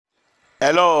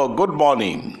Hello, good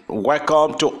morning.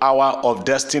 Welcome to Hour of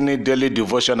Destiny Daily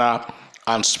Devotional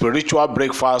and Spiritual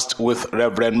Breakfast with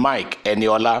Reverend Mike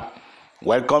Eniola.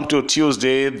 Welcome to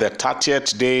Tuesday, the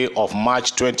 30th day of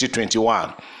March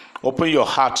 2021. Open your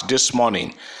heart this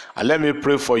morning and let me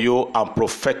pray for you and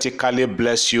prophetically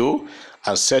bless you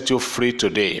and set you free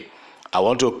today. I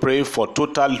want to pray for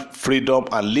total freedom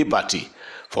and liberty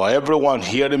for everyone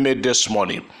hearing me this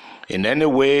morning. In any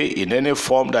way, in any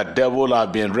form that devil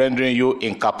have been rendering you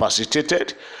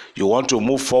incapacitated, you want to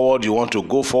move forward, you want to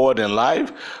go forward in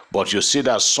life, but you see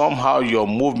that somehow your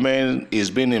movement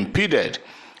is being impeded.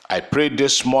 I pray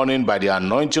this morning by the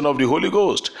anointing of the Holy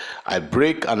Ghost, I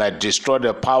break and I destroy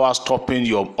the power stopping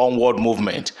your onward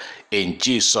movement in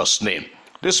Jesus' name.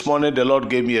 This morning the Lord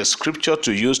gave me a scripture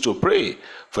to use to pray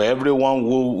for everyone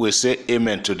who will say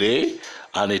amen today.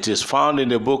 And it is found in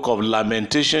the book of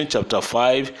Lamentation chapter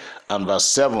 5 and verse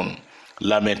 7.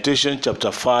 Lamentation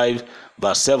chapter 5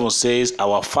 verse 7 says,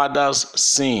 "Our fathers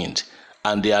sinned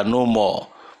and they are no more,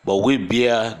 but we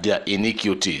bear their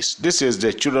iniquities." This is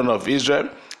the children of Israel.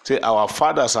 Say, our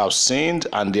fathers have sinned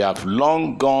and they have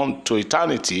long gone to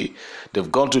eternity.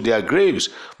 They've gone to their graves,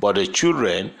 but the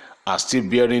children are still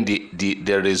bearing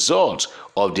the result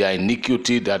of their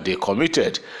iniquity that they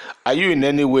committed. Are you in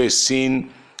any way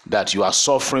seeing that you are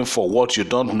suffering for what you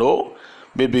don't know?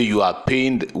 Maybe you are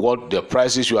paying what the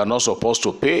prices you are not supposed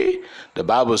to pay. The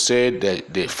Bible said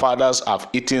that the fathers have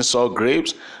eaten sour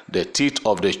grapes, the teeth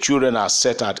of the children are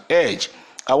set at edge.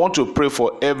 I want to pray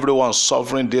for everyone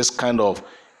suffering this kind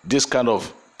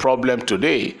of problem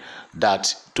today,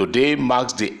 that today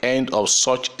marks the end of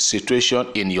such situation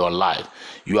in your life.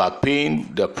 You are paying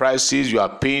the prices, you are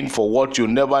paying for what you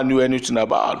never knew anything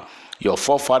about. Your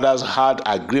forefathers had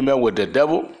agreement with the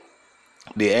devil.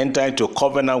 They entered into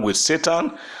covenant with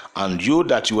Satan, and you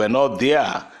that you were not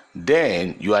there,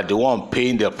 then you are the one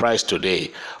paying the price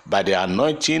today. By the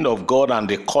anointing of God and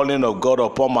the calling of God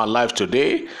upon my life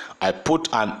today, I put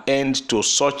an end to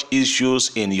such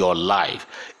issues in your life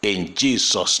in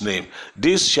Jesus' name.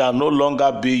 This shall no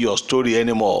longer be your story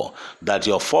anymore, that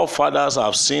your forefathers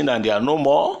have sinned and they are no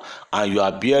more, and you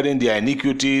are bearing their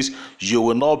iniquities. You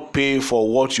will not pay for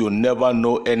what you never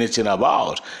know anything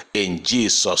about in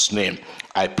Jesus' name.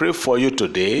 I pray for you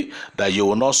today that you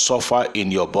will not suffer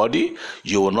in your body,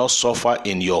 you will not suffer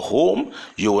in your home,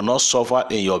 you will not suffer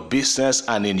in your business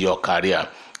and in your career.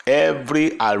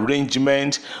 Every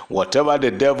arrangement, whatever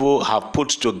the devil have put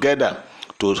together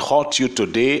to hurt you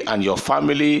today and your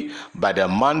family, by the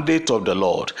mandate of the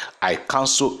Lord, I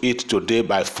cancel it today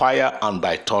by fire and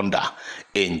by thunder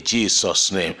in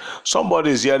Jesus' name.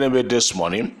 Somebody is hearing me this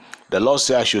morning. The Lord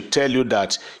said I should tell you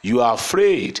that you are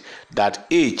afraid that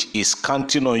age is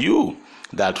counting on you,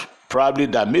 that probably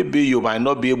that maybe you might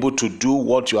not be able to do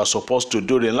what you are supposed to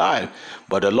do in life.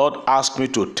 But the Lord asked me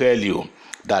to tell you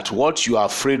that what you are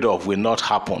afraid of will not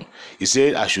happen. He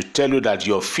said I should tell you that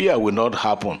your fear will not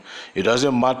happen. It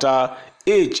doesn't matter.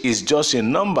 Age is just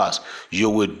in numbers. You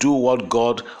will do what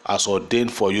God has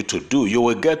ordained for you to do. You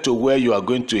will get to where you are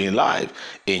going to in life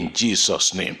in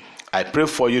Jesus' name. I pray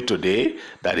for you today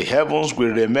that the heavens will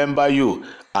remember you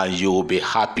and you will be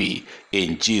happy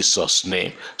in Jesus'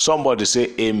 name. Somebody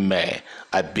say amen.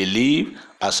 I believe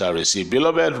as I receive.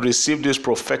 Beloved, receive these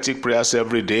prophetic prayers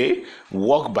every day.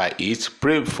 Walk by it.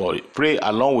 Pray for it. Pray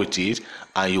along with it,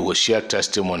 and you will share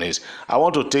testimonies. I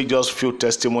want to take just few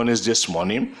testimonies this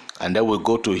morning, and then we'll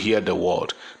go to hear the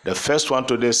word. The first one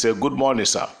today say, "Good morning,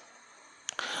 sir.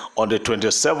 On the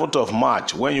 27th of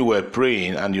March, when you were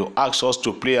praying and you asked us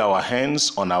to lay our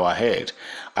hands on our head,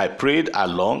 I prayed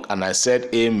along and I said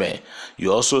amen.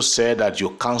 You also said that you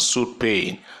canceled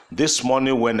pain. This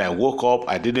morning when I woke up,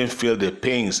 I didn't feel the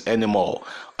pains anymore.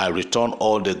 I return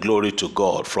all the glory to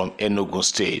God." From Enugu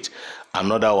State.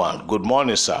 Another one. "Good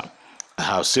morning, sir. I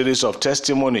have a series of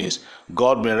testimonies.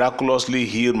 God miraculously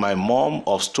healed my mom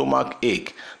of stomach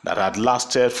ache that had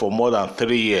lasted for more than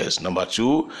 3 years. Number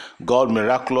 2, God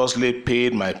miraculously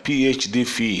paid my PhD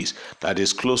fees that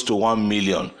is close to 1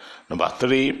 million. Number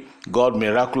 3, God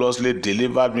miraculously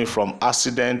delivered me from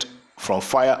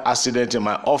fire accident in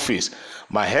my office.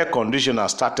 My air conditioner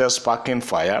started sparking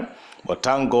fire, but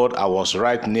thank God I was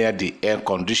right near the air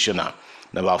conditioner.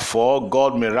 Number 4,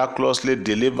 God miraculously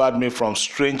delivered me from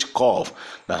strange cough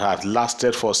that had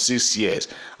lasted for 6 years.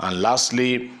 And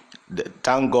lastly,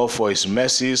 thank God for his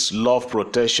mercies, love,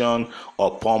 protection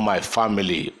upon my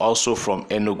family, also from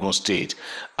Enugu State."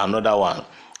 Another one.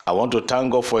 "I want to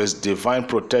thank God for his divine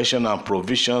protection and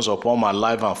provisions upon my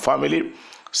life and family.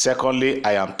 Secondly,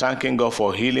 I am thanking God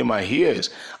for healing my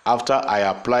ears after I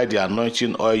applied the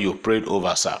anointing oil you prayed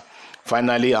over, sir.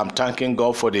 Finally, I'm thanking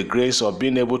God for the grace of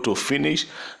being able to finish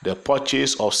the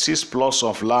purchase of 6 plots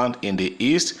of land in the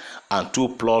east and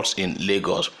 2 plots in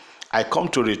Lagos. I come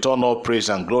to return all praise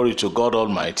and glory to God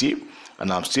Almighty,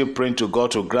 and I'm still praying to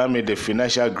God to grant me the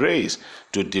financial grace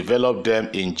to develop them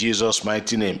in Jesus'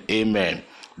 mighty name. Amen.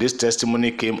 This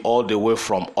testimony came all the way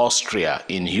from Austria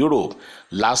in Europe.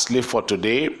 Lastly, for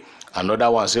today, another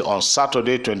one say on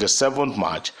Saturday, 27th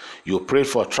March, you prayed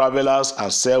for travelers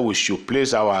and said we should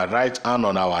place our right hand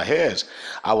on our heads.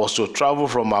 I was to travel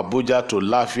from Abuja to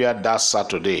Lafayette that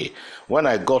Saturday. When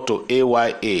I got to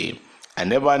AYA, I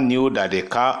never knew that the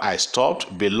car I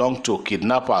stopped belonged to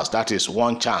kidnappers. That is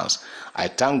one chance. I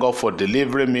thank God for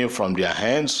delivering me from their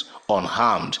hands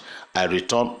unharmed. I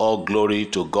return all glory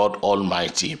to God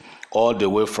Almighty, all the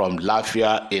way from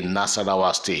Lafayette in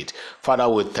Nasarawa State. Father,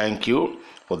 we thank you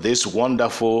for these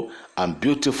wonderful and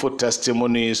beautiful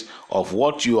testimonies of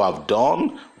what you have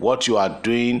done, what you are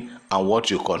doing, and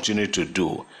what you continue to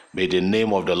do. May the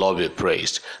name of the Lord be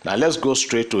praised. Now let's go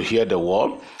straight to hear the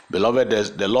word. Beloved,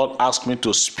 the Lord asked me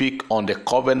to speak on the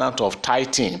covenant of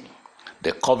tithing.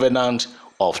 The covenant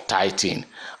of tithing.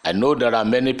 I know there are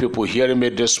many people hearing me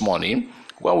this morning.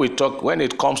 When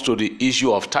it comes to the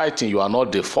issue of tithing, you are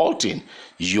not defaulting.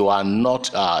 You are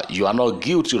not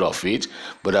guilty of it.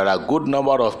 But there are a good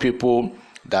number of people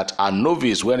that are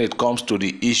novice when it comes to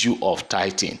the issue of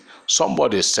tithing.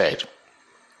 Somebody said,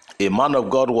 a man of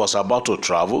God was about to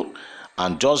travel,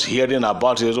 and just hearing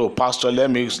about it, oh pastor, let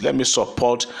me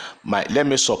support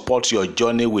your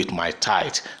journey with my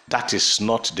tithe. That is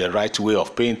not the right way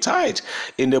of paying tithe.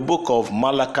 In the book of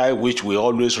Malachi, which we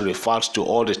always refer to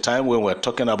all the time when we're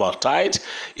talking about tithe,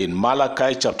 in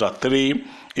Malachi chapter 3,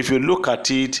 if you look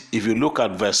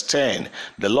at verse 10,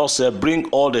 the Lord said, bring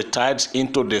all the tithes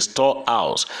into the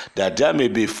storehouse, that there may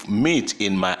be meat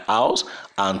in my house,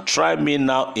 and try me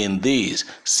now in this,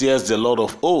 says the Lord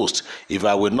of hosts, if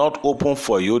I will not open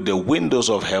for you the windows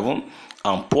of heaven,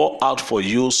 and pour out for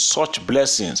you such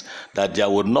blessings that there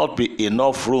would not be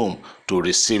enough room to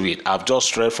receive it. I've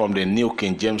just read from the New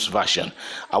King James Version.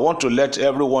 I want to let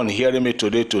everyone hearing me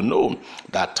today to know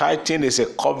that tithing is a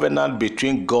covenant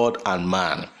between God and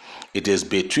man. It is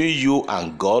between you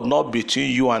and God, not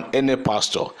between you and any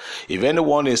pastor. If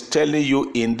anyone is telling you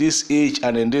in this age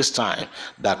and in this time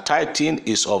that tithing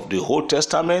is of the Old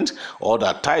Testament, or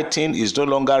that tithing is no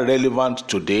longer relevant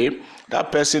today,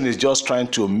 that person is just trying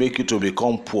to make you to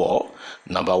become poor.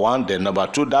 Number one. Then number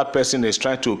two, that person is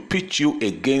trying to pitch you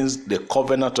against the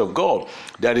covenant of God.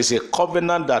 There is a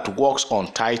covenant that works on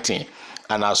tithing.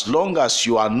 And as long as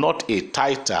you are not a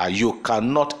tither, you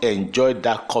cannot enjoy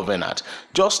that covenant.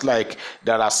 Just like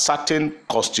there are certain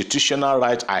constitutional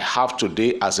rights I have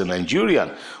today as a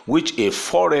Nigerian, which a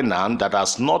foreigner that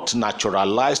has not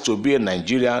naturalized to be a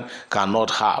Nigerian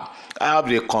cannot have. I have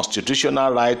the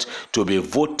constitutional right to be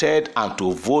voted and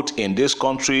to vote in this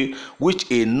country,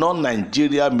 which a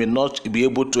non-Nigerian may not be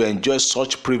able to enjoy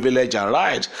such privilege and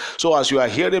rights. So as you are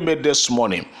hearing me this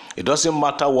morning, it doesn't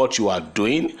matter what you are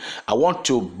doing. I want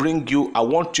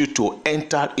you to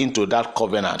enter into that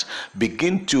covenant.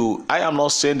 I am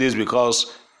not saying this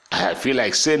because I feel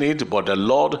like saying it, but the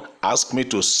Lord asked me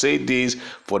to say this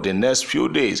for the next few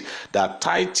days, that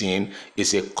tithing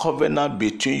is a covenant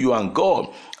between you and God.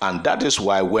 And that is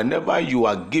why whenever you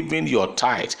are giving your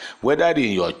tithe, whether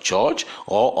in your church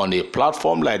or on a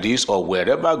platform like this or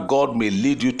wherever God may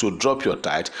lead you to drop your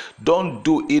tithe, don't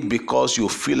do it because you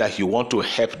feel like you want to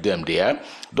help them there.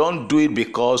 Don't do it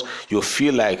because you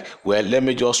feel like, well, let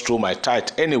me just throw my tithe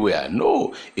anywhere.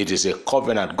 No, it is a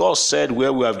covenant. God said,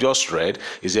 where we have just read,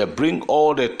 He said, bring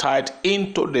all the tithe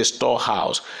into the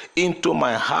storehouse, into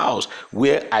my house,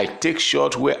 where I take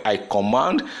short, where I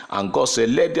command. And God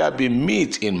said, let there be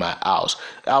meat in my house.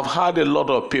 I've had a lot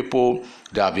of people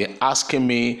that have been asking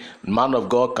me, man of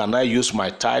God, can I use my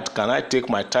tithe? Can I take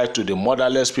my tithe to the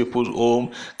motherless people's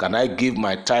home? Can I give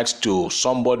my tithe to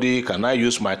somebody? Can I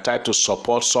use my tithe to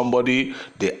support somebody?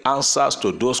 The answers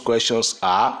to those questions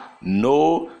are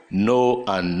no, no,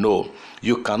 and no.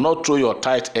 You cannot throw your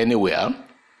tithe anywhere.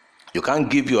 You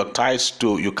can't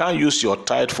use your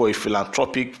tithe for a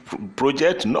philanthropic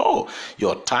project. No,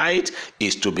 your tithe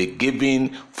is to be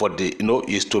given to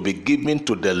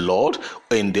the Lord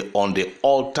on the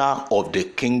altar of the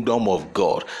kingdom of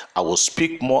God. I will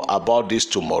speak more about this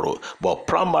tomorrow, but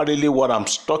primarily what I'm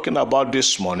talking about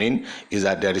this morning is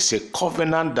that there is a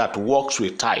covenant that works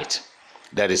with tithe.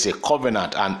 there is a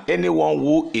covenant, and anyone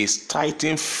who is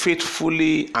tithing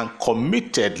faithfully and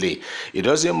committedly, it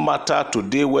doesn't matter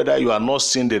today whether you are not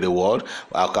seeing the reward.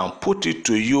 I can put it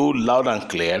to you loud and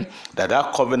clear that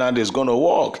that covenant is going to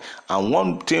work. And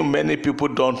one thing many people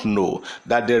don't know,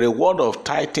 that the reward of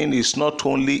tithing is not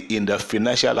only in the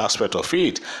financial aspect of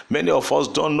it. Many of us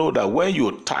don't know that when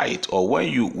you tithe, or when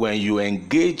you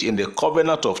engage in the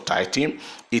covenant of tithing,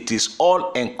 it is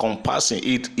all encompassing.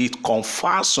 It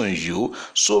confers on you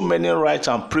so many rights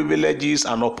and privileges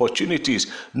and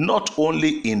opportunities, not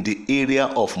only in the area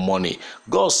of money.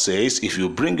 God says, if you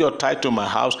bring your tithe to my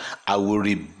house, I will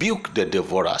rebuke the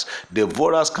devourers.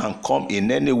 Devourers can come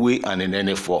in any way and in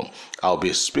any form. I'll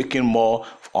be speaking more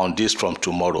on this from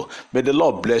tomorrow. May the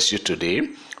Lord bless you today.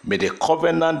 May the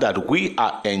covenant that we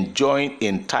are enjoying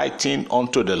in tithing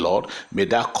unto the Lord, may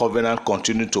that covenant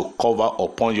continue to cover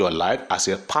upon your life. As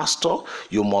a pastor,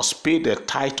 you must pay the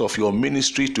tithe of your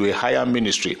ministry to a higher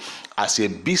ministry. As a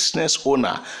business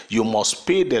owner, you must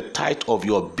pay the tithe of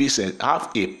your business.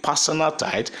 Have a personal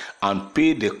tithe and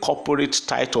pay the corporate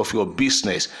tithe of your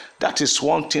business. That is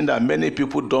one thing that many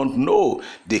people don't know.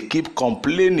 They keep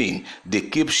complaining, they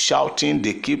keep shouting,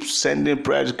 they keep sending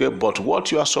prayers, but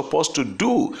what you are supposed to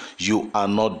do, you are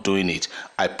not doing it.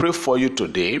 I pray for you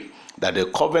today that the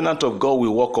covenant of God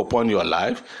will work upon your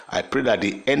life. I pray that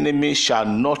the enemy shall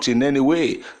not in any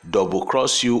way double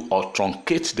cross you or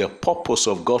truncate the purpose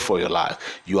of God for your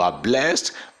life. You are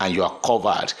blessed and you are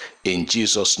covered in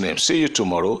Jesus' name. See you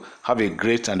tomorrow. Have a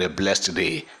great and a blessed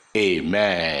day.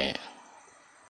 Amen.